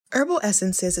Herbal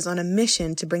Essences is on a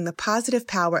mission to bring the positive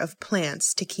power of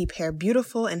plants to keep hair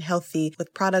beautiful and healthy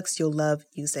with products you'll love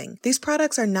using. These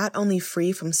products are not only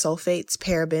free from sulfates,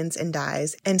 parabens, and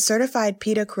dyes, and certified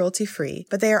PETA cruelty-free,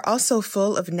 but they are also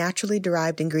full of naturally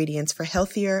derived ingredients for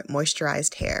healthier,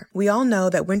 moisturized hair. We all know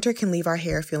that winter can leave our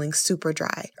hair feeling super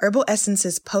dry. Herbal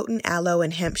Essences' potent aloe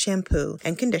and hemp shampoo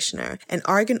and conditioner, and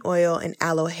argan oil and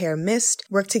aloe hair mist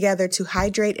work together to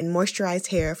hydrate and moisturize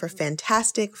hair for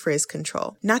fantastic frizz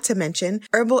control. Not to mention,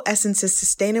 Herbal Essences'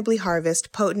 sustainably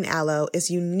harvested potent aloe is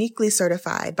uniquely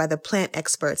certified by the plant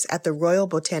experts at the Royal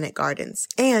Botanic Gardens,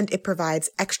 and it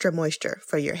provides extra moisture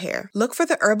for your hair. Look for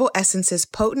the Herbal Essences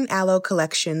Potent Aloe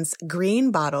Collection's green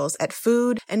bottles at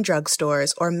food and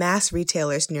drugstores or mass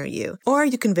retailers near you. Or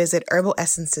you can visit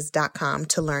herbalessences.com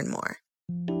to learn more.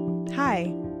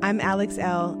 Hi, I'm Alex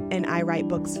L., and I write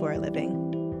books for a living.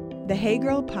 The Hey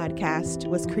Girl podcast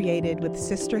was created with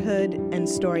sisterhood and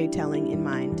storytelling in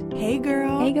mind. Hey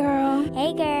girl. Hey girl.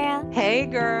 Hey girl. Hey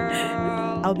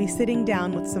girl. I'll be sitting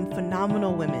down with some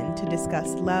phenomenal women to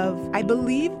discuss love. I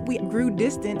believe we grew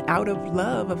distant out of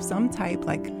love of some type,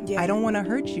 like, I don't want to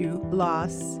hurt you.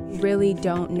 Loss. Really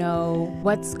don't know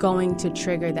what's going to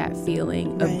trigger that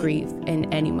feeling of grief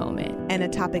in any moment. And a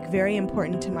topic very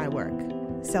important to my work,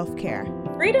 self-care.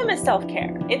 Freedom is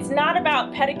self-care. It's not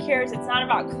about pedicures, it's not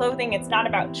about clothing, it's not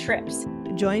about trips.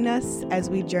 Join us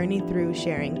as we journey through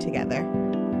sharing together.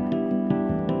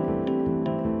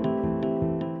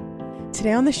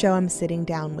 Today on the show, I'm sitting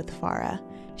down with Farrah.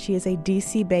 She is a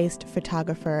DC-based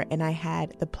photographer, and I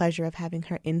had the pleasure of having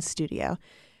her in studio.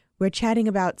 We're chatting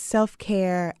about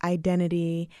self-care,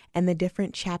 identity, and the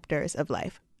different chapters of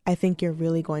life. I think you're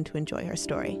really going to enjoy her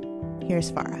story.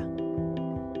 Here's Farrah.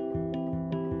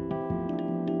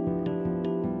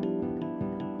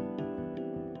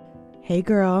 Hey,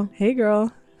 girl. Hey,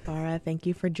 girl. Farrah, thank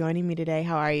you for joining me today.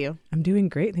 How are you? I'm doing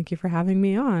great. Thank you for having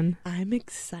me on. I'm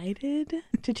excited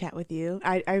to chat with you.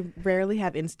 I rarely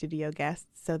have in-studio guests,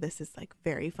 so this is like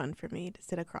very fun for me to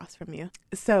sit across from you.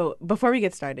 So before we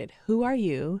get started, who are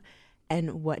you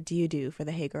and what do you do for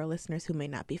the Hey Girl listeners who may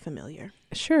not be familiar?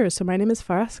 Sure. So my name is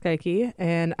Farrah Skeiky,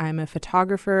 and I'm a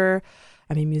photographer,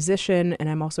 I'm a musician, and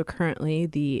I'm also currently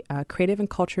the creative and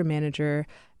culture manager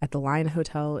at the Lion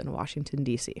Hotel in Washington,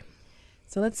 D.C.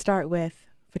 So let's start with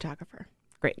photographer.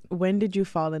 Great. When did you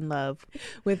fall in love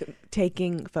with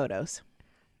taking photos?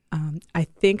 I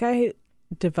think I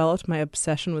developed my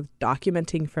obsession with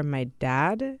documenting from my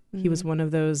dad. Mm-hmm. He was one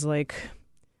of those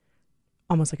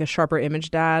almost like a sharper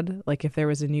image dad. Like if there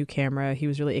was a new camera, he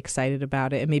was really excited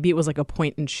about it. And maybe it was like a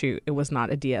point and shoot. It was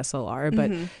not a DSLR, but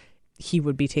he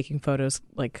would be taking photos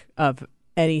like of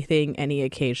anything, any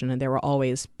occasion. And there were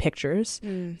always pictures.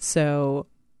 So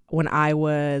when I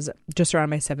was just around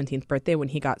my 17th birthday, when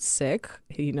he got sick,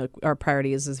 our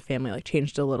priorities as a family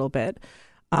changed a little bit.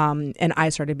 And I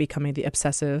started becoming the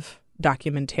obsessive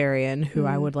documentarian who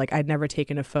I'd never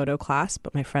taken a photo class,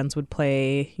 but my friends would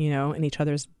play, in each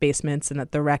other's basements and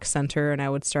at the rec center. And I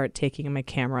would start taking my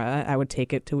camera. I would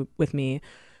take it with me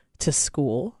to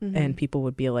school and people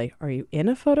would be like, are you in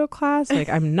a photo class? Like,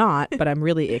 I'm not, but I'm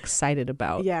really excited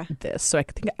about this. So I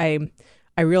think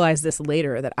I realized this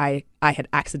later that I had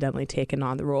accidentally taken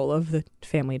on the role of the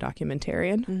family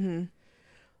documentarian.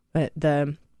 But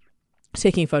the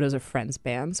taking photos of friends'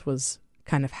 bands was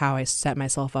kind of how I set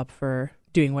myself up for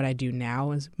doing what I do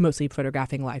now, is mostly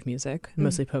photographing live music,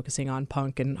 mostly focusing on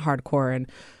punk and hardcore and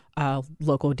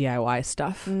local DIY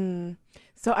stuff.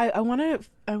 So I want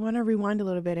to rewind a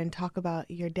little bit and talk about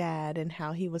your dad and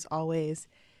how he was always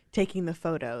taking the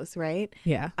photos, right?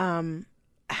 Yeah.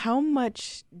 How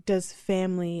much does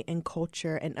family and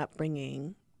culture and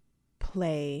upbringing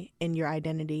play in your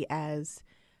identity as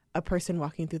a person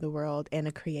walking through the world and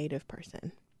a creative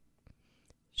person?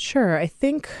 Sure. I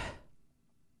think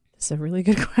that's a really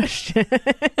good question.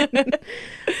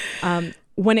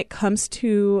 When it comes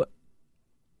to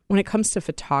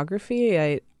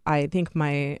photography, I think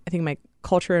my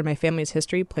culture and my family's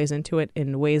history plays into it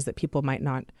in ways that people might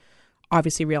not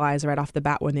obviously realize right off the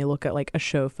bat when they look at like a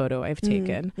show photo I've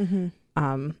taken.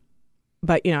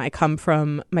 But,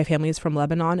 my family is from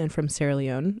Lebanon and from Sierra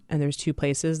Leone, and there's two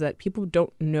places that people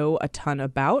don't know a ton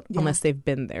about unless they've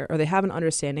been there, or they have an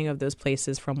understanding of those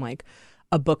places from like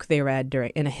a book they read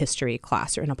in a history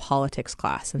class or in a politics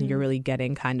class, and you're really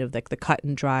getting kind of like the cut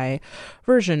and dry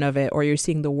version of it, or you're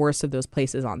seeing the worst of those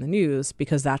places on the news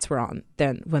because that's when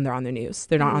they're on the news.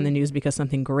 They're not on the news because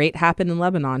something great happened in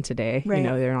Lebanon today. Right.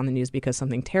 They're on the news because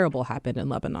something terrible happened in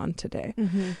Lebanon today.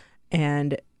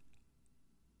 And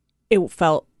it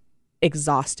felt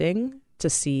exhausting to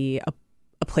see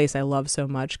a place I love so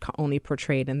much only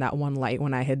portrayed in that one light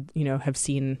when I had, have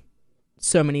seen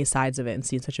so many sides of it and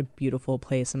seen such a beautiful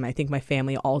place. And I think my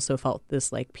family also felt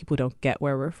this like people don't get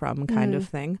where we're from kind of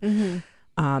thing.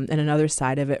 And another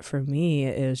side of it for me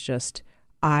is just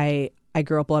I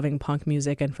grew up loving punk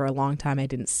music, and for a long time I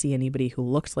didn't see anybody who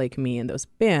looked like me in those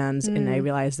bands. And I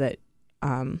realized that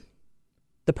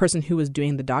the person who was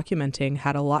doing the documenting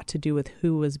had a lot to do with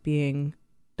who was being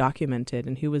documented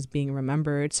and who was being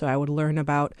remembered. So I would learn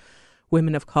about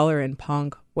women of color in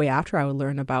punk way after I would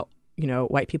learn about, you know,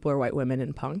 white people or white women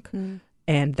in punk.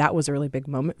 And that was a really big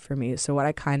moment for me. So what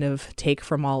I kind of take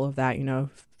from all of that, you know,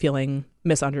 feeling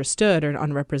misunderstood or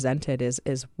unrepresented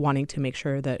is wanting to make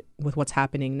sure that with what's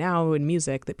happening now in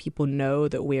music, that people know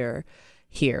that we're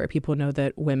here. People know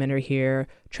that women are here,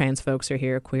 trans folks are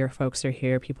here, queer folks are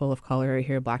here, people of color are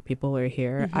here, Black people are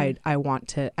here. I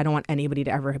don't want anybody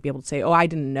to ever be able to say, oh, I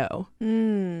didn't know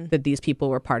that these people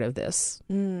were part of this,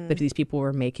 that these people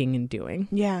were making and doing.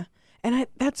 Yeah. And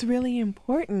that's really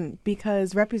important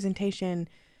because representation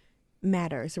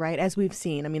matters, right? As we've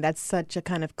seen. I mean, that's such a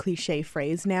kind of cliche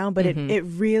phrase now, but it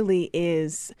really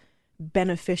is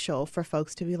beneficial for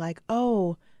folks to be like,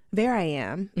 oh, there I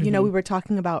am. You know, we were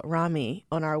talking about Rami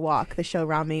on our walk, the show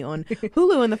Rami on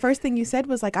Hulu. And the first thing you said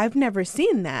was like, I've never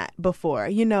seen that before.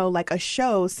 You know, like a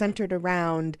show centered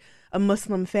around a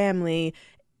Muslim family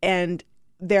and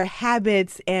their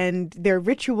habits and their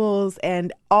rituals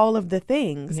and all of the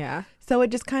things. Yeah. So it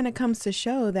just kind of comes to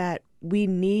show that we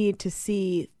need to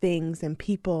see things and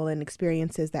people and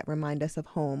experiences that remind us of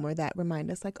home or that remind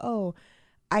us like, oh,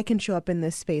 I can show up in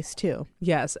this space too.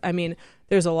 Yes. I mean,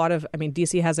 there's a lot of,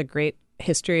 DC has a great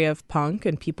history of punk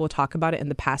and people talk about it in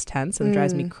the past tense, and it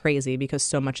drives me crazy because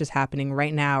so much is happening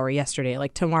right now or yesterday.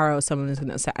 Like tomorrow, someone is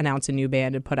going to announce a new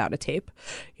band and put out a tape.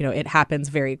 You know, it happens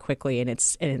very quickly and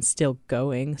it's still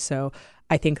going. So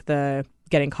I think the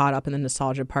getting caught up in the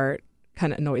nostalgia part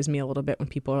kind of annoys me a little bit when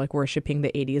people are like worshiping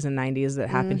the 80s and 90s that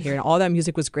happened here. And all that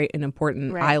music was great and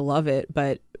important. Right. I love it.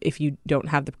 But if you don't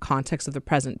have the context of the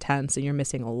present tense, and you're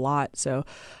missing a lot. So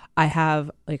I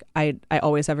have like I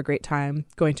always have a great time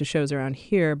going to shows around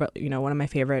here. But, you know, one of my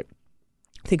favorite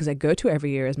things I go to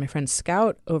every year is my friend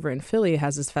Scout over in Philly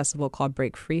has this festival called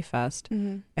Break Free Fest.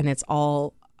 And it's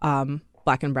all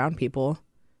Black and brown people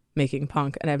making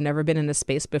punk. And I've never been in a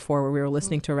space before where we were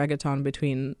listening to reggaeton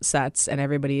between sets and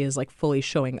everybody is like fully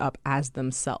showing up as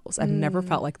themselves. I've never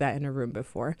felt like that in a room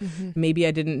before. Maybe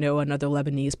I didn't know another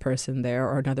Lebanese person there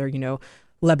or another, you know,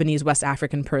 Lebanese West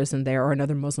African person there or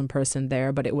another Muslim person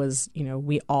there, but it was, you know,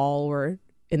 we all were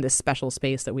in this special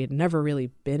space that we had never really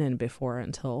been in before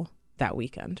until that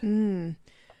weekend.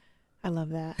 I love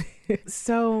that.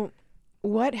 So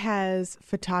what has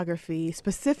photography,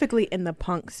 specifically in the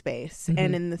punk space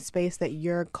and in the space that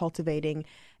you're cultivating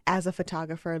as a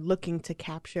photographer looking to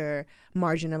capture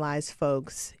marginalized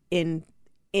folks in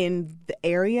the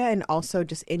area and also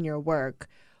just in your work,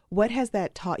 what has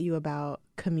that taught you about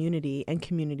community and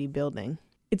community building?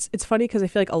 It's funny because I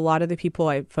feel like a lot of the people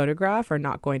I photograph are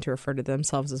not going to refer to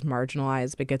themselves as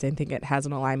marginalized because I think it has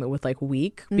an alignment with like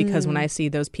weak. Because when I see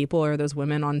those people or those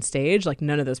women on stage, like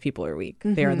none of those people are weak.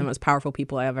 They are the most powerful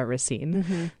people I have ever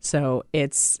seen. So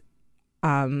it's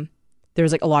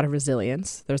there's like a lot of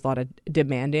resilience. There's a lot of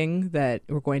demanding that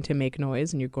we're going to make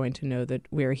noise and you're going to know that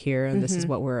we're here and this is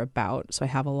what we're about. So I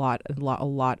have a lot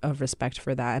of respect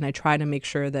for that, and I try to make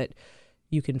sure that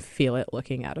you can feel it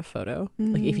looking at a photo.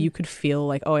 Like if you could feel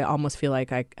like, oh, I almost feel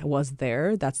like I was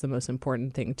there, that's the most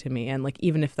important thing to me. And like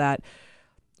even if that,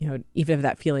 you know, even if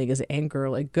that feeling is anger,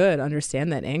 like good,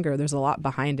 understand that anger, there's a lot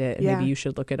behind it. And maybe you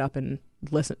should look it up and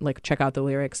listen, like check out the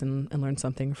lyrics and learn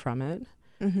something from it.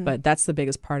 But that's the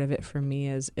biggest part of it for me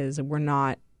is we're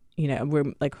not, you know,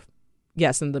 we're like,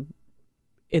 yes, in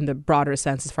the broader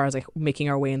sense, as far as like making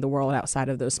our way in the world outside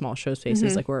of those small show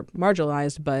spaces, like we're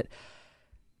marginalized, but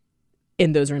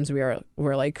in those rooms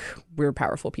we're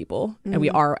powerful people and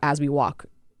we are as we walk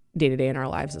day to day in our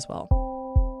lives as well.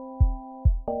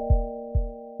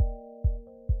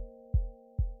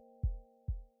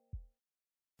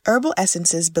 Herbal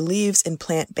Essences believes in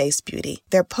plant-based beauty.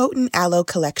 Their potent aloe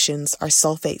collections are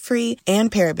sulfate-free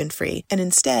and paraben-free, and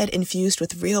instead infused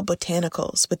with real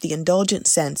botanicals with the indulgent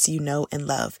scents you know and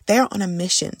love. They are on a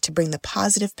mission to bring the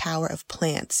positive power of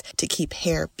plants to keep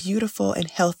hair beautiful and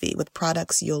healthy with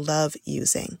products you'll love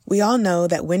using. We all know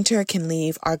that winter can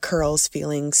leave our curls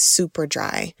feeling super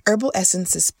dry. Herbal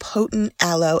Essences' potent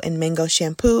aloe and mango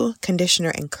shampoo,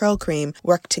 conditioner, and curl cream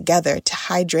work together to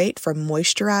hydrate for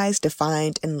moisturized,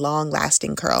 defined, and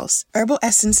long-lasting curls. Herbal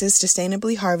Essence's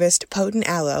sustainably harvested potent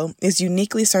aloe is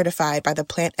uniquely certified by the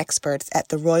plant experts at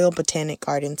the Royal Botanic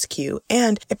Gardens, Kew,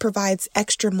 and it provides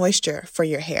extra moisture for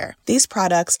your hair. These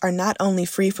products are not only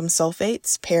free from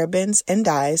sulfates, parabens, and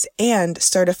dyes, and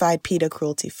certified PETA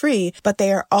cruelty-free, but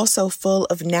they are also full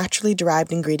of naturally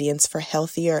derived ingredients for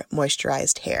healthier,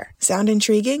 moisturized hair. Sound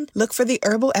intriguing? Look for the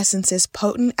Herbal Essence's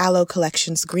Potent Aloe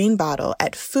Collection's green bottle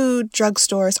at food,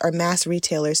 drugstores, or mass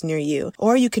retailers near you,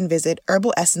 or you can visit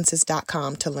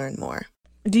herbalessences.com to learn more.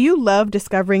 Do you love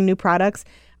discovering new products?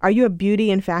 Are you a beauty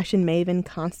and fashion maven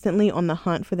constantly on the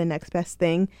hunt for the next best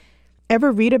thing?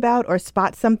 Ever read about or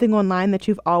spot something online that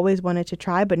you've always wanted to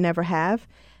try but never have?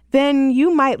 Then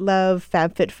you might love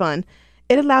FabFitFun.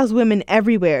 It allows women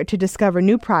everywhere to discover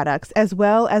new products as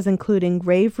well as including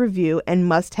rave review and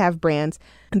must-have brands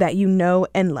that you know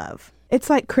and love. It's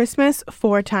like Christmas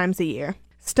 4 times a year.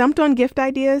 Stumped on gift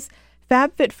ideas?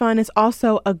 FabFitFun is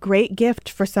also a great gift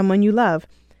for someone you love.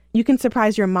 You can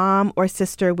surprise your mom or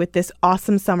sister with this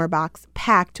awesome summer box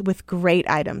packed with great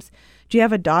items. Do you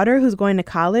have a daughter who's going to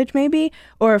college maybe?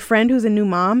 Or a friend who's a new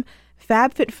mom?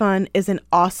 FabFitFun is an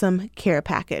awesome care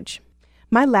package.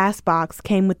 My last box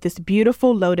came with this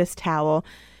beautiful lotus towel.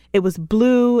 It was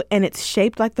blue and it's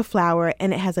shaped like the flower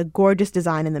and it has a gorgeous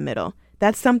design in the middle.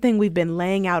 That's something we've been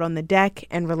laying out on the deck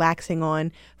and relaxing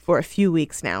on for a few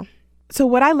weeks now. So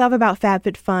what I love about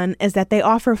FabFitFun is that they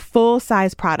offer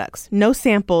full-size products, no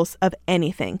samples of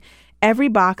anything. Every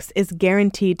box is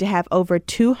guaranteed to have over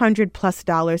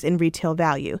 $200+ in retail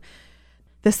value.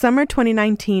 The summer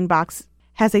 2019 box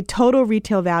has a total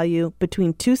retail value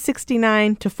between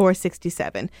 $269 to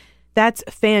 $467. That's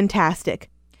fantastic.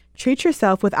 Treat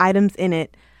yourself with items in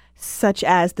it such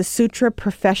as the Sutra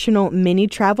Professional Mini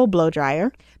Travel Blow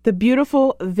Dryer, the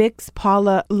beautiful Vicks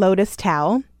Paula Lotus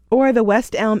Towel, or the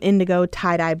West Elm Indigo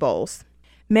Tie-Dye Bowls.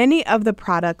 Many of the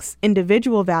products'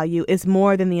 individual value is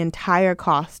more than the entire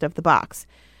cost of the box.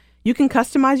 You can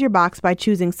customize your box by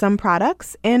choosing some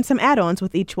products and some add-ons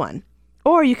with each one.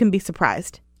 Or you can be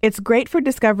surprised. It's great for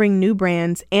discovering new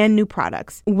brands and new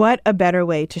products. What a better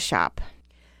way to shop.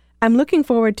 I'm looking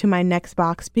forward to my next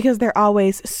box because they're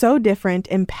always so different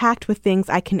and packed with things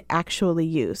I can actually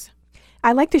use.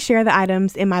 I like to share the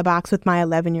items in my box with my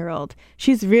 11-year-old.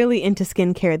 She's really into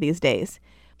skincare these days.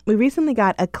 We recently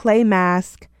got a clay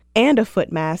mask and a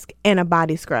foot mask and a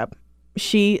body scrub.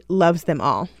 She loves them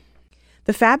all.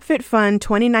 The FabFitFun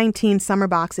 2019 summer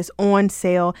box is on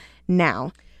sale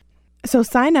now. So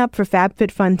sign up for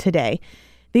FabFitFun today.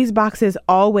 These boxes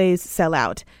always sell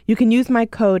out. You can use my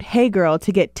code HeyGirl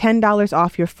to get $10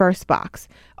 off your first box.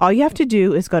 All you have to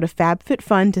do is go to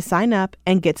FabFitFun to sign up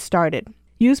and get started.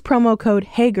 Use promo code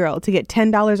HeyGirl to get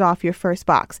 $10 off your first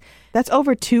box. That's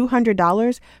over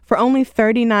 $200 for only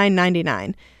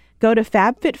 $39.99. Go to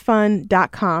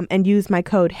fabfitfun.com and use my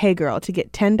code HeyGirl to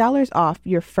get $10 off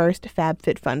your first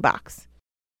FabFitFun box.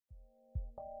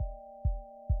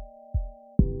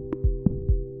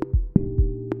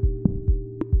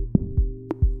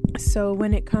 So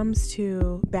when it comes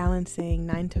to balancing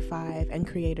 9 to 5 and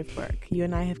creative work, you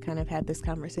and I have kind of had this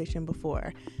conversation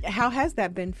before. How has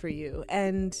that been for you?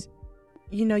 And,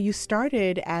 you know, you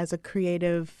started as a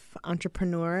creative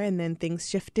entrepreneur and then things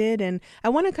shifted. And I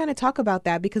want to kind of talk about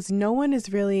that because no one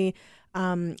is really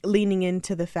leaning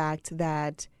into the fact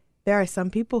that there are some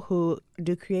people who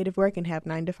do creative work and have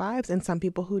 9 to 5s and some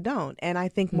people who don't. And I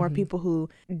think more people who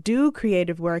do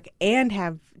creative work and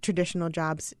have traditional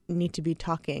jobs need to be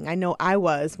talking. I know I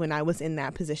was when I was in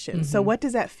that position. So what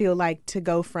does that feel like to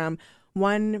go from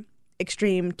one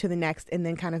extreme to the next and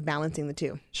then kind of balancing the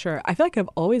two? Sure. I feel like I've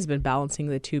always been balancing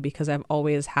the two because I've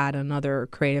always had another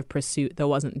creative pursuit that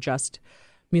wasn't just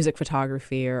music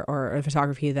photography or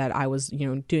photography that I was, you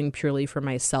know, doing purely for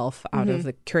myself out of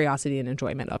the curiosity and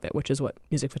enjoyment of it, which is what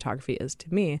music photography is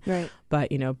to me. Right.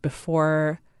 But, you know,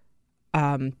 before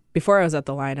I was at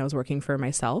The Line, I was working for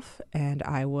myself and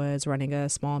I was running a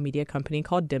small media company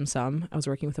called Dim Sum. I was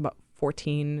working with about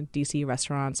 14 DC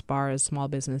restaurants, bars, small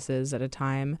businesses at a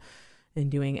time and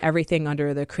doing everything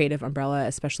under the creative umbrella,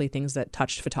 especially things that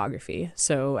touched photography.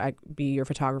 So I'd be your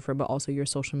photographer, but also your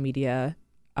social media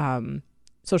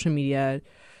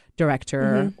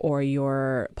director or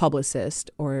your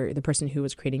publicist or the person who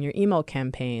was creating your email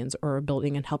campaigns or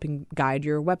building and helping guide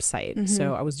your website.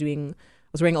 So I was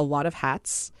wearing a lot of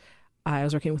hats. I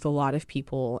was working with a lot of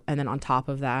people. And then on top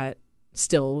of that,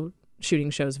 still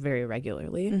shooting shows very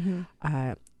regularly.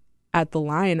 At The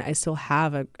Line, I still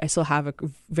have a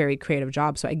very creative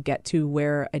job. So I get to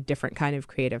wear a different kind of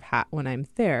creative hat when I'm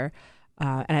there.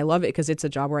 And I love it because it's a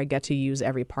job where I get to use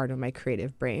every part of my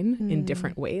creative brain in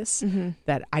different ways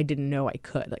that I didn't know I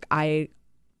could. Like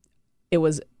it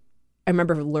was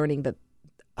remember learning that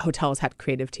hotels had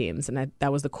creative teams, and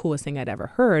that was the coolest thing I'd ever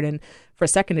heard. And for a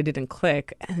second it didn't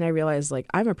click, and I realized like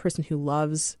I'm a person who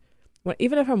loves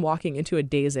even if I'm walking into a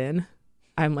Days Inn,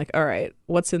 I'm like, all right,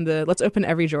 let's open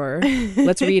every drawer,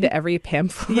 let's read every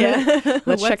pamphlet,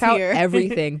 let's check out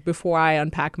everything before I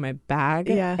unpack my bag.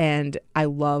 And I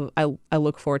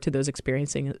look forward to those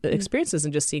experiences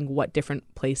and just seeing what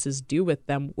different places do with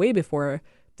them way before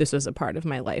this was a part of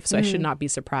my life. So I should not be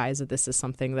surprised that this is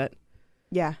something that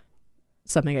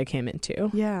something I came into.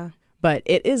 But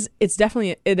it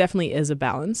definitely is a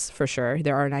balance for sure.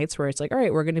 There are nights where it's like, all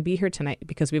right, we're going to be here tonight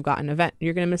because we've got an event.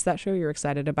 You're going to miss that show you're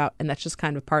excited about. And that's just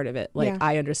kind of part of it. Like,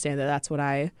 I understand that that's what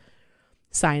I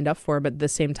signed up for. But at the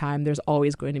same time, there's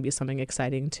always going to be something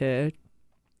exciting to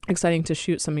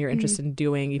shoot, something you're interested in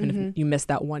doing. Even if you miss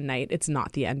that one night, it's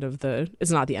not the end of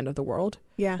the world.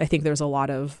 I think there's a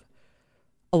lot of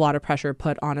pressure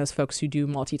put on us folks who do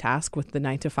multitask with the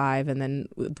 9 to 5 and then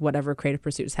with whatever creative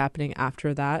pursuit is happening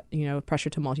after that, pressure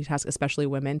to multitask, especially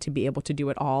women, to be able to do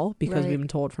it all, because we've been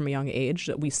told from a young age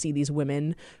that we see these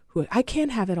women who, I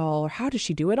can't have it all, or how does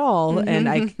she do it all? And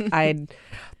I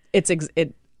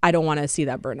don't want to see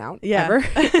that burnout ever.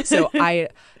 So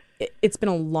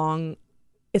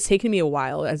it's taken me a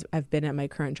while, as I've been at my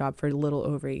current job for a little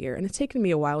over a year, and it's taken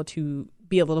me a while to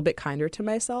be a little bit kinder to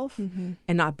myself and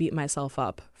not beat myself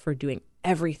up for doing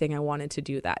everything I wanted to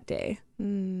do that day.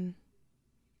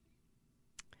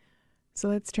 So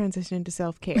let's transition into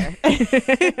self-care.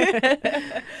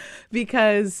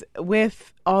 Because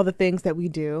with all the things that we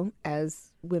do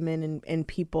as women and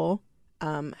people,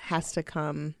 has to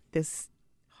come this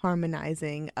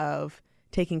harmonizing of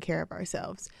taking care of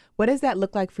ourselves. What does that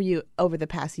look like for you over the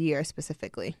past year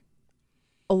specifically?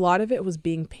 A lot of it was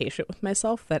being patient with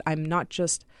myself, that I'm not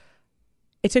just,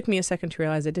 it took me a second to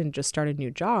realize I didn't just start a new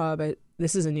job.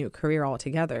 This is a new career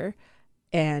altogether.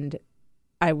 And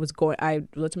I looked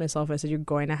at myself and I said, you're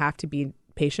going to have to be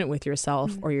patient with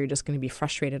yourself or you're just going to be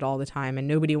frustrated all the time. And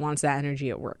nobody wants that energy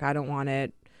at work. I don't want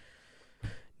it.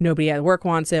 Nobody at work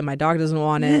wants it. My dog doesn't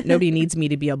want it. Nobody needs me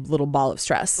to be a little ball of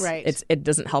stress. It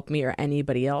doesn't help me or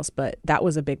anybody else. But that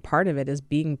was a big part of it, is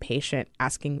being patient,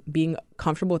 being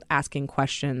comfortable with asking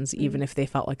questions, even if they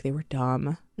felt like they were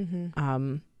dumb,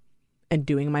 and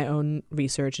doing my own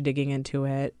research, digging into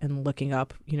it and looking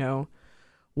up,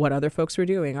 what other folks were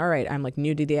doing. All right, I'm like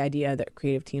new to the idea that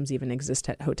creative teams even exist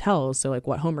at hotels. So like,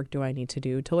 what homework do I need to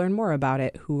do to learn more about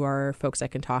it? Who are folks I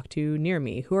can talk to near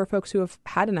me? Who are folks who have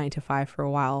had a 9 to 5 for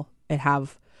a while and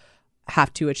have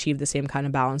to achieve the same kind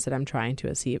of balance that I'm trying to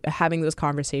achieve? Having those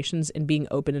conversations and being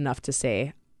open enough to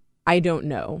say, I don't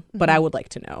know, but I would like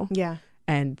to know.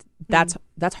 And that's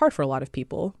hard for a lot of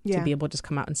people to be able to just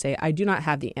come out and say, I do not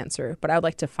have the answer, but I would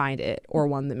like to find it, or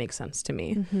one that makes sense to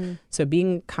me. So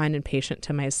being kind and patient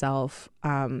to myself,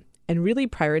 and really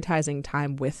prioritizing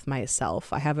time with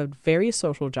myself. I have a very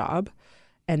social job,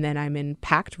 and then I'm in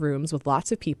packed rooms with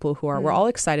lots of people who we're all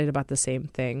excited about the same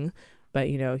thing. But,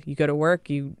 you go to work,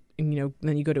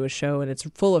 then you go to a show and it's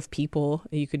full of people.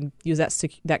 You can use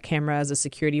that camera as a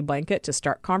security blanket to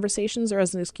start conversations or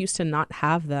as an excuse to not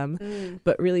have them.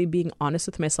 But really being honest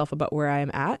with myself about where I am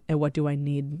at and what do I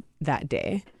need that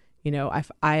day.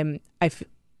 I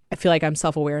feel like I'm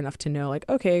self-aware enough to know, like,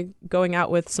 okay, going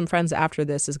out with some friends after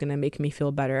this is going to make me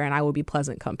feel better and I will be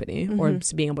pleasant company. Or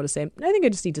being able to say, I think I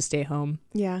just need to stay home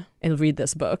and read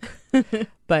this book.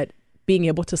 But being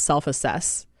able to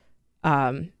self-assess,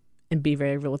 and be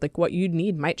very real with, like, what you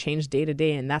need might change day to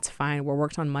day, and that's fine. What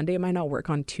worked on Monday might not work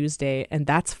on Tuesday, and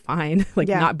that's fine. Like,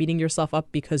 not beating yourself up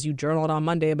because you journaled on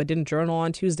Monday but didn't journal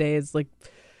on Tuesday. It's like,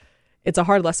 it's a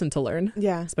hard lesson to learn.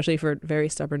 Especially for very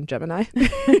stubborn Gemini.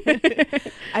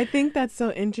 I think that's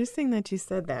so interesting that you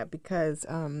said that, because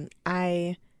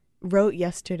I wrote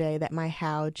yesterday that my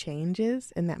how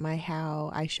changes and that my how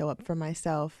I show up for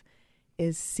myself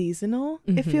is seasonal,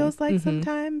 it feels like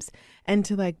sometimes. And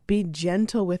to like be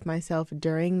gentle with myself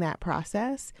during that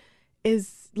process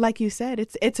is, like you said,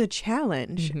 it's a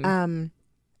challenge.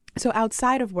 So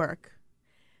outside of work,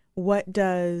 what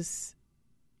does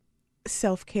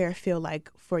self-care feel like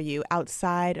for you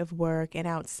outside of work and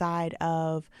outside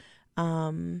of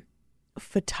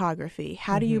photography?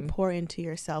 How do you pour into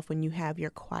yourself when you have your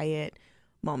quiet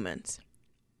moments?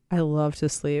 I love to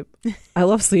sleep. I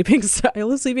love sleeping. I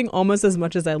love sleeping almost as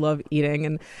much as I love eating.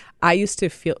 And I used to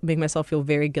make myself feel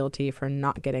very guilty for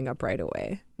not getting up right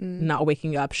away, not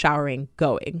waking up, showering,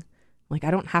 going. Like,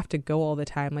 I don't have to go all the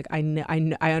time. Like, I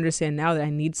understand now that I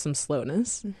need some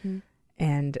slowness.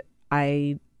 And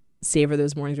I savor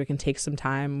those mornings where I can take some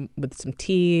time with some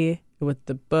tea, with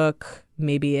the book,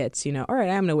 maybe it's, all right,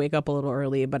 I'm going to wake up a little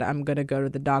early, but I'm going to go to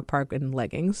the dog park in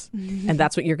leggings. And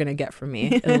that's what you're going to get from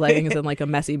me. Leggings and like a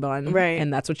messy bun. Right.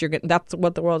 And that's what that's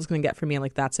what the world's going to get from me. And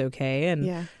like, that's okay.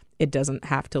 And it doesn't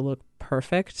have to look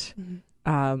perfect.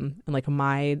 And like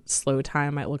my slow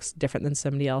time might look different than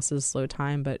somebody else's slow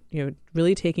time, but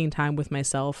really taking time with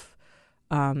myself,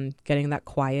 getting that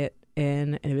quiet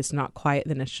in. And if it's not quiet,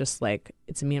 then it's just like,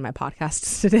 it's me and my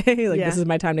podcasts today. Like this is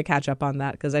my time to catch up on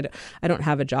that, because I don't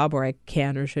have a job where I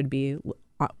can or should be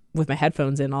with my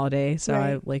headphones in all day. So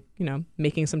I like,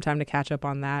 making some time to catch up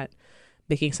on that,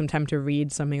 making some time to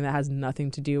read something that has nothing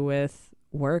to do with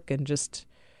work, and just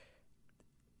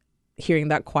hearing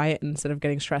that quiet instead of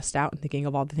getting stressed out and thinking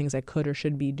of all the things I could or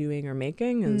should be doing or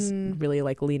making is really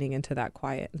like leaning into that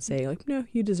quiet and saying like, no,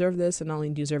 you deserve this, and not only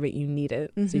do you deserve it, you need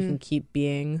it. So you can keep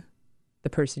being the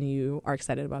person you are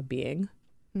excited about being.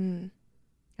 I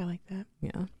like that.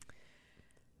 Yeah.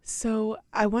 So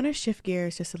I want to shift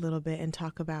gears just a little bit and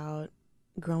talk about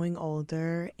growing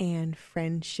older and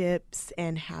friendships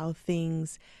and how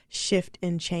things shift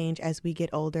and change as we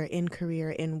get older in career,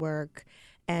 in work,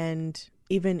 and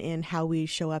even in how we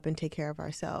show up and take care of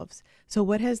ourselves. So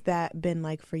what has that been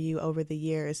like for you over the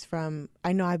years?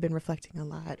 I know I've been reflecting a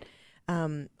lot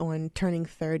on turning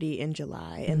 30 in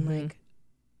July and like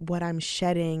what I'm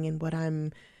shedding and what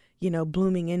I'm,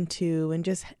 blooming into, and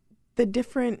just the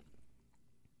different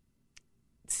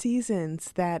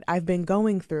seasons that I've been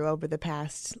going through over the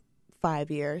past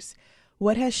 5 years.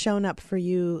 What has shown up for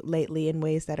you lately in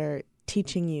ways that are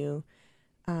teaching you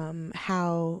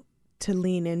how to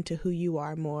lean into who you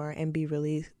are more and be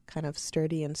really kind of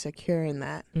sturdy and secure in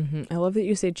that? I love that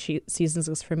you say seasons,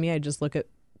 because for me, I just look at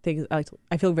things.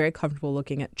 I feel very comfortable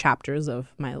looking at chapters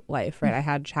of my life, right? I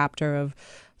had a chapter of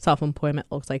self-employment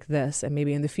looks like this, and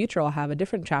maybe in the future I'll have a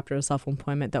different chapter of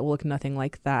self-employment that will look nothing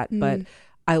like that. But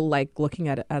I like looking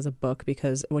at it as a book,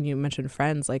 because when you mentioned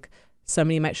friends, like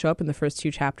somebody might show up in the first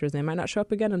 2 chapters, they might not show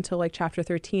up again until like chapter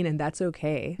 13, and that's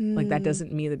okay. Like that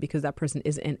doesn't mean that because that person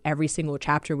isn't in every single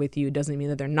chapter with you doesn't mean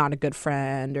that they're not a good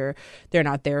friend, or they're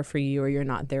not there for you, or you're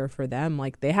not there for them.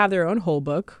 Like they have their own whole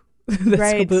book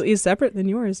that's completely separate than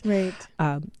yours. Right.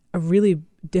 A really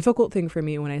difficult thing for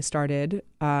me when I started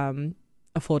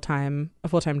a full-time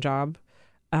job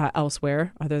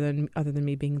elsewhere, other than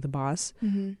me being the boss,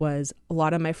 was a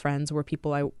lot of my friends were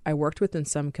people I worked with in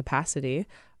some capacity.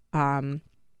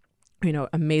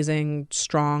 Amazing,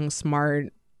 strong,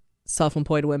 smart,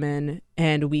 self-employed women,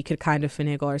 and we could kind of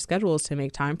finagle our schedules to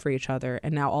make time for each other.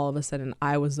 And now all of a sudden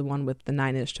I was the one with the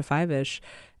 9-ish to 5-ish,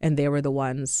 and they were the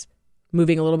ones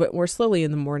moving a little bit more slowly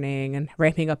in the morning and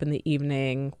ramping up in the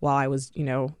evening, while I was,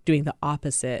 doing the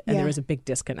opposite. And there was a big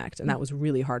disconnect. And that was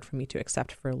really hard for me to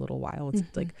accept for a little while. It's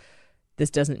like, this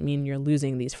doesn't mean you're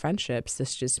losing these friendships.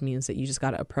 This just means that you just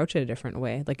got to approach it a different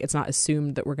way. Like, it's not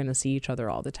assumed that we're going to see each other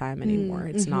all the time anymore.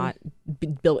 It's not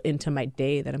built into my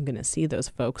day that I'm going to see those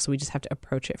folks. So we just have to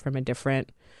approach it from a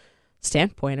different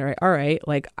standpoint. All right,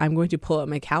 like I'm going to pull up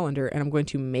my calendar and I'm going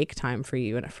to make time for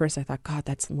you. And at first I thought, God,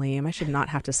 that's lame. I should not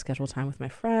have to schedule time with my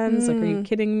friends. Like, are you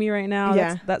kidding me right now?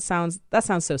 Yeah. That sounds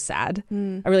so sad.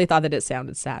 I really thought that it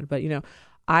sounded sad, but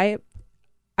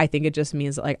I think it just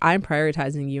means that like I'm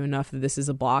prioritizing you enough that this is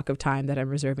a block of time that I'm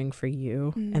reserving for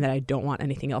you, and that I don't want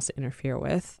anything else to interfere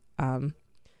with. I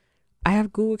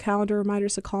have Google Calendar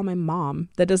reminders to call my mom.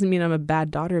 That doesn't mean I'm a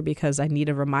bad daughter because I need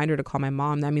a reminder to call my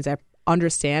mom. That means I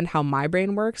understand how my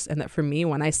brain works, and that for me,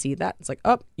 when I see that, it's like,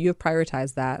 oh, you have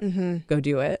prioritized that. Go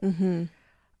do it.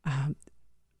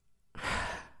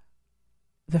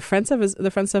 The friend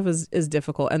stuff is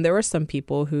difficult, and there were some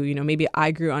people who maybe I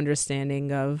grew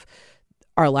understanding of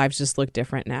our lives just look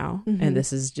different now, and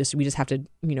this is just we just have to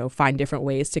find different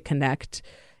ways to connect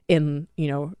in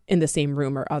the same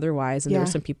room or otherwise. And there were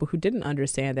some people who didn't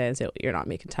understand that and say, you're not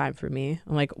making time for me.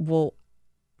 I'm like, well,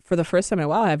 for the first time in a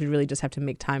while, I really just have to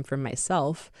make time for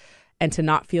myself, and to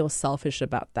not feel selfish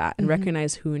about that, and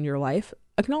recognize who in your life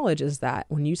acknowledges that.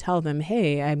 When you tell them,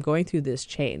 hey, I'm going through this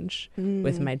change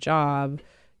with my job,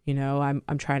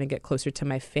 I'm trying to get closer to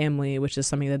my family, which is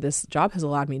something that this job has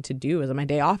allowed me to do. Is my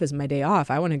day off is my day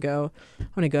off. I want to go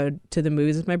to the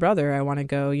movies with my brother. I want to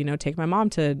go, take my mom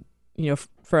to,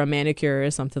 for a manicure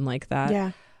or something like that.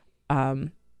 Yeah.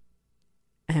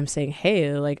 I'm saying,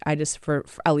 hey, like I just for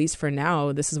at least for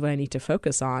now, this is what I need to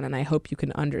focus on, and I hope you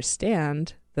can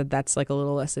understand that that's like a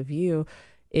little less of you.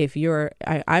 If you're,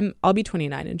 I'll be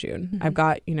 29 in June. I've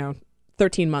got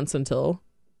 13 months until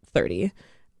 30,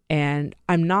 And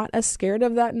I'm not as scared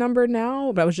of that number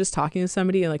now, but I was just talking to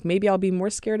somebody and like maybe I'll be more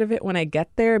scared of it when I get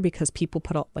there because people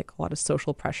put a lot of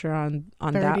social pressure on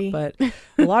 30. that, but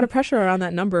a lot of pressure around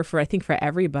that number for I think for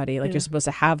everybody. Like you're supposed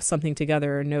to have something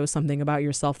together or know something about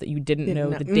yourself that you didn't know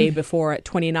the day before at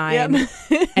 29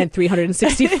 and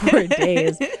 364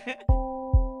 days.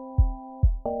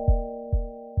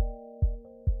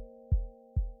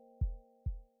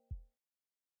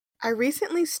 I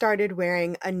recently started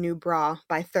wearing a new bra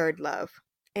by Third Love,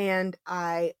 and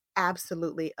I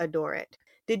absolutely adore it.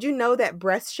 Did you know that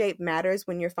breast shape matters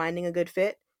when you're finding a good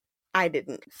fit? I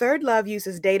didn't. Third Love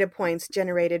uses data points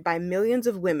generated by millions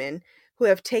of women who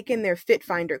have taken their Fit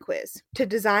Finder quiz to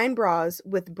design bras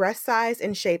with breast size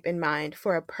and shape in mind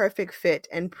for a perfect fit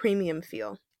and premium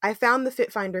feel. I found the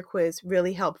Fit Finder quiz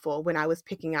really helpful when I was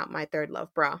picking out my Third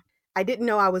Love bra. I didn't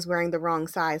know I was wearing the wrong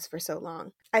size for so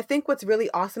long. I think what's really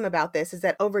awesome about this is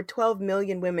that over 12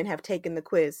 million women have taken the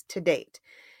quiz to date,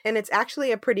 and it's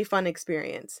actually a pretty fun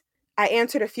experience. I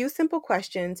answered a few simple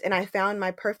questions and I found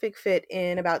my perfect fit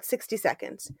in about 60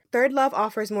 seconds. Third Love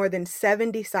offers more than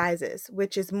 70 sizes,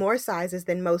 which is more sizes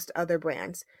than most other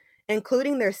brands,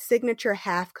 including their signature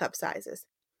half cup sizes.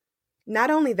 Not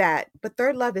only that, but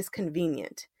Third Love is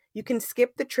convenient. You can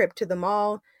skip the trip to the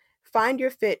mall, find your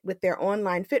fit with their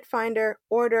online fit finder,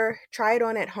 order, try it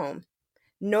on at home.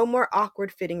 No more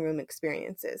awkward fitting room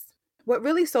experiences. What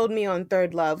really sold me on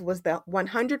Third Love was the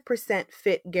 100%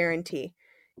 fit guarantee.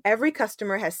 Every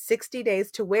customer has 60 days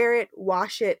to wear it,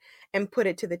 wash it, and put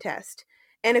it to the test.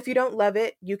 And if you don't love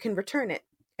it, you can return it.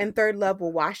 And Third Love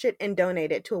will wash it and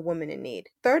donate it to a woman in need.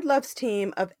 Third Love's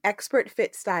team of expert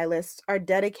fit stylists are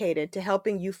dedicated to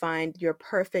helping you find your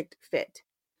perfect fit.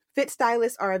 Fit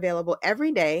stylists are available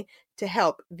every day to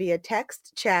help via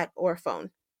text, chat, or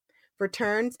phone.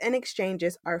 Returns and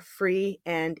exchanges are free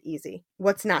and easy.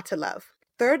 What's not to love?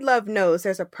 Third Love knows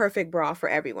there's a perfect bra for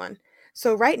everyone.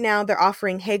 So right now they're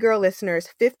offering Hey Girl listeners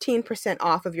 15%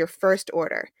 off of your first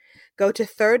order. Go to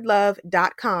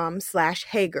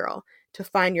thirdlove.com/heygirl to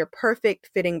find your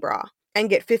perfect fitting bra and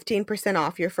get 15%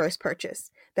 off your first purchase.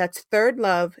 That's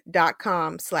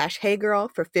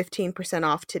thirdlove.com/heygirl for 15%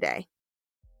 off today.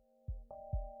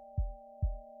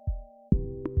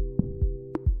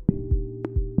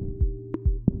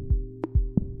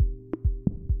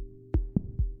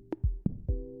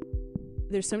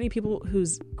 There's so many people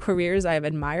whose careers I've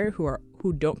admired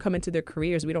who don't come into their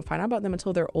careers. We don't find out about them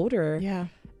until they're older. Yeah.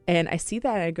 And I see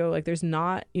that and I go like, there's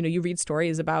not, you read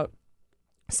stories about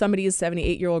somebody's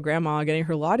 78-year-old grandma getting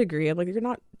her law degree. I'm like, you're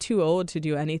not too old to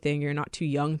do anything. You're not too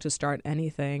young to start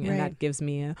anything. And that gives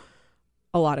me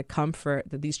a lot of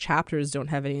comfort that these chapters don't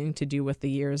have anything to do with the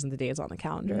years and the days on the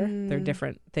calendar. They're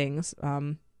different things.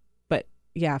 But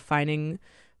yeah, finding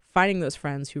those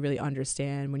friends who really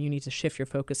understand when you need to shift your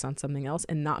focus on something else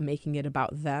and not making it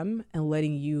about them and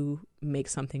letting you make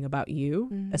something about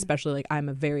you. Especially like I'm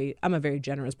a very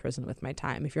generous person with my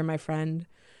time. If you're my friend,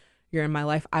 you're in my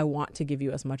life, I want to give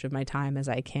you as much of my time as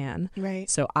I can. Right.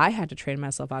 So I had to train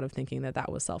myself out of thinking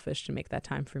that was selfish to make that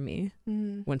time for me.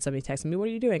 When somebody texted me, what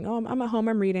are you doing? Oh, I'm at home,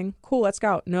 I'm reading. Cool, let's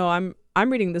go. No, I'm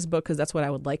reading this book because that's what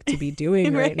I would like to be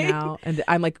doing right now. And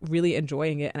I'm like really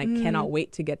enjoying it and I cannot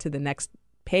wait to get to the next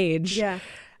page.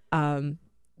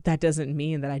 That doesn't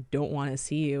mean that I don't want to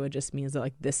see you. It just means that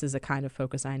like this is a kind of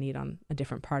focus I need on a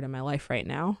different part of my life right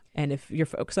now. And if your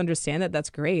folks understand that, that's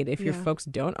great. If your folks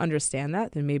don't understand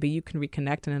that, then maybe you can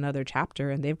reconnect in another chapter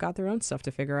and they've got their own stuff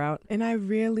to figure out. And I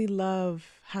really love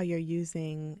how you're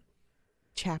using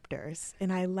chapters.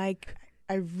 And I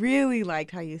really liked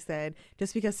how you said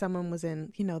just because someone was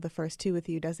in, the first two with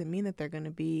you doesn't mean that they're going to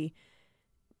be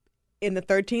in the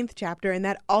 13th chapter. And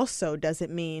that also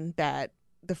doesn't mean that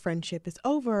the friendship is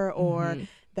over or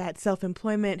that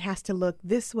self-employment has to look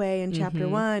this way in chapter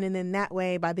 1 and then that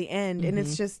way by the end. And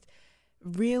it's just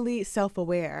really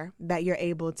self-aware that you're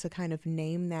able to kind of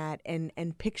name that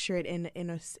and picture it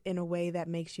in a way that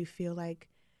makes you feel like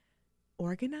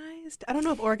organized. I don't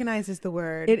know if organized is the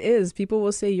word. It is. People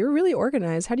will say, you're really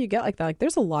organized. How do you get like that? Like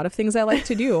there's a lot of things I like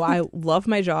to do. I love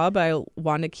my job. I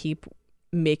want to keep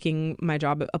making my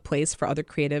job a place for other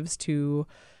creatives to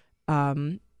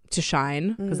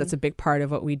shine, because that's a big part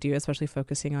of what we do, especially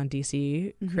focusing on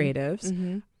DC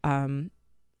creatives.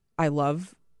 I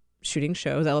love shooting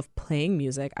shows. I love playing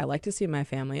music. I like to see my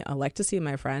family. I like to see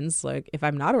my friends. Like if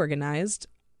I'm not organized,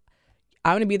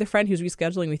 I want to be the friend who's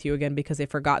rescheduling with you again because they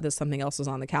forgot that something else was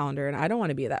on the calendar, and I don't want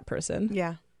to be that person.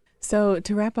 Yeah. So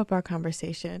to wrap up our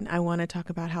conversation, I want to talk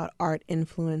about how art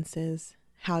influences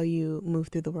how you move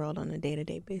through the world on a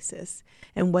day-to-day basis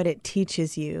and what it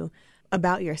teaches you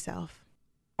about yourself.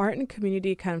 art and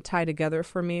community kind of tie together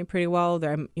for me pretty well.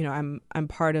 I'm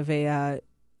part of a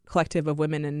collective of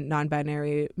women and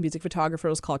non-binary music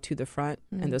photographers called To the Front,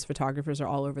 and those photographers are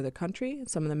all over the country.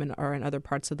 Some of them are in other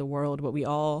parts of the world, but we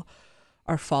all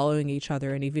are following each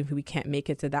other. And even if we can't make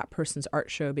it to that person's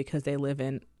art show because they live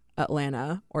in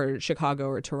Atlanta or Chicago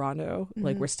or Toronto,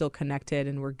 like we're still connected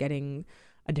and we're getting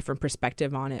a different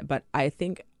perspective on it. But I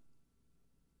think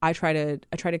I try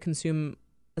to consume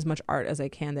as much art as I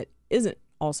can that isn't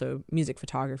also music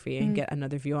photography and get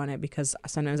another view on it, because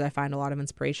sometimes I find a lot of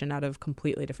inspiration out of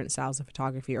completely different styles of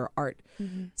photography or art.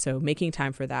 So making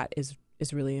time for that is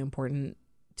really important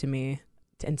to me,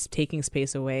 and taking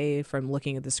space away from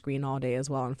looking at the screen all day as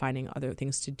well and finding other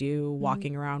things to do,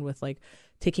 walking around with like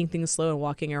taking things slow and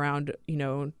walking around,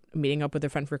 meeting up with a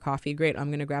friend for coffee. Great. I'm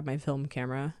going to grab my film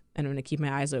camera and I'm going to keep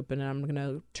my eyes open and I'm going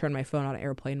to turn my phone on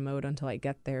airplane mode until I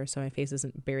get there. So my face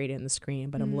isn't buried in the screen,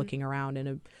 but I'm looking around in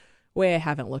a way I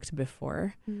haven't looked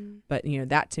before. But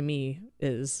that to me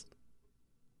is,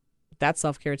 that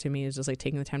self-care to me is just like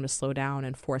taking the time to slow down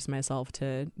and force myself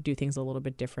to do things a little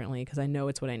bit differently, because I know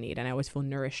it's what I need and I always feel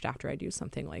nourished after I do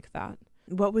something like that.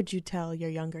 What would you tell your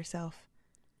younger self?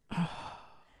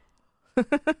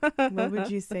 What would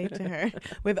you say to her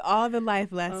with all the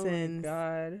life lessons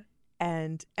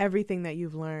and everything that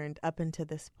you've learned up until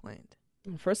this point?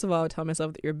 First of all, I would tell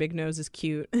myself that your big nose is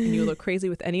cute and you look crazy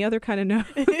with any other kind of nose.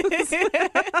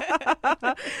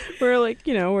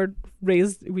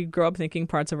 We grow up thinking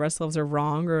parts of ourselves are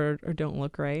wrong or don't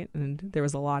look right. And there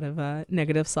was a lot of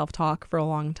negative self-talk for a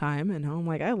long time. And I'm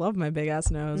like, I love my big ass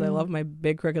nose. I love my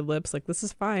big crooked lips. Like, this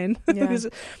is fine. Yeah.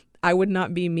 I would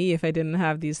not be me if I didn't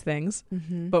have these things.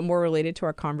 But more related to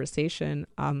our conversation,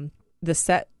 the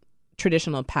set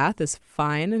traditional path is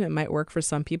fine and it might work for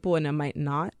some people and it might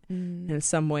not. And in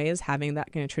some ways, having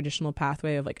that kind of traditional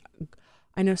pathway of like,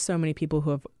 I know so many people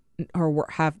who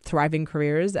have thriving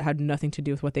careers that had nothing to do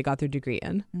with what they got their degree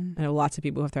in. I know lots of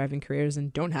people who have thriving careers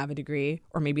and don't have a degree,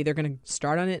 or maybe they're going to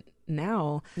start on it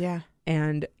now. Yeah.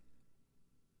 And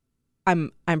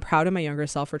I'm proud of my younger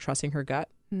self for trusting her gut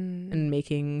and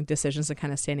making decisions and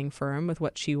kind of standing firm with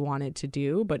what she wanted to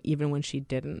do. But even when she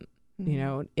didn't,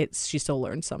 she still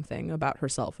learned something about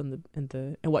herself and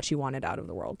what she wanted out of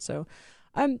the world. So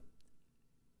I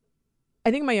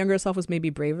think my younger self was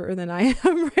maybe braver than I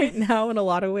am right now in a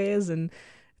lot of ways, and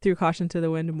threw caution to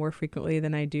the wind more frequently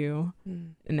than I do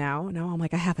now. Now I'm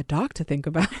like, I have a dog to think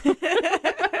about.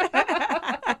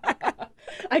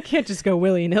 I can't just go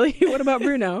willy-nilly. What about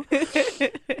Bruno?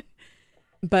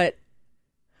 But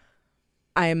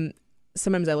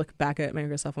sometimes I look back at my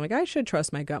younger self, I'm like, I should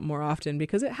trust my gut more often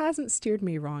because it hasn't steered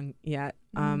me wrong yet.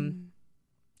 And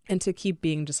to keep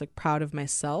being just like proud of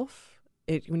myself.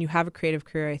 When you have a creative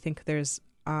career, I think there's,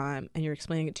 and you're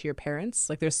explaining it to your parents,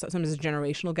 like there's sometimes a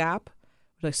generational gap.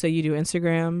 Like, so you do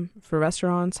Instagram for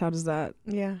restaurants. How does that?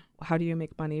 Yeah. How do you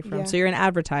make money from? Yeah. So you're in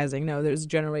advertising. No, there's a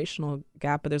generational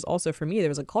gap, but there's also, for me, there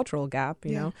was a cultural gap.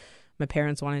 You know, my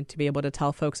parents wanted to be able to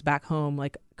tell folks back home,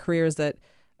 like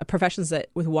professions that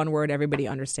with one word everybody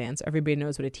understands. Everybody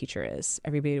knows what a teacher is.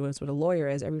 Everybody knows what a lawyer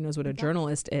is. Everybody knows what a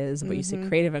journalist is. But you say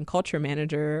creative and culture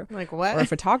manager, like what? Or a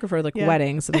photographer, like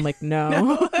weddings. And I'm like,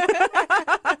 no.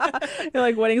 You're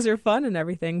like, weddings are fun and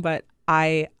everything. But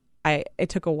it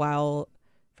took a while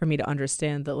for me to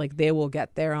understand that like they will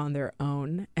get there on their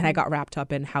own. And I got wrapped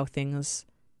up in how things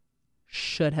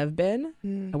should have been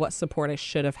and what support I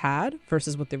should have had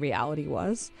versus what the reality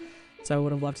was. So I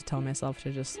would have loved to tell myself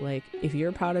to just like, if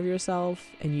you're proud of yourself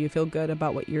and you feel good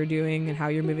about what you're doing and how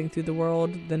you're moving through the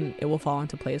world, then it will fall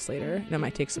into place later. And it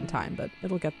might take some time, but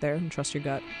it'll get there, and trust your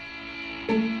gut.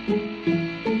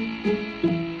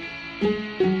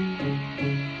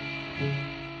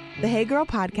 The Hey Girl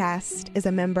podcast is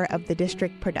a member of the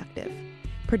District Productive,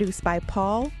 produced by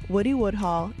Paul Woody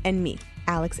Woodhall and me,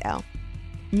 Alex L.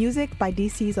 Music by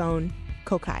DC's own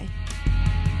Kokai.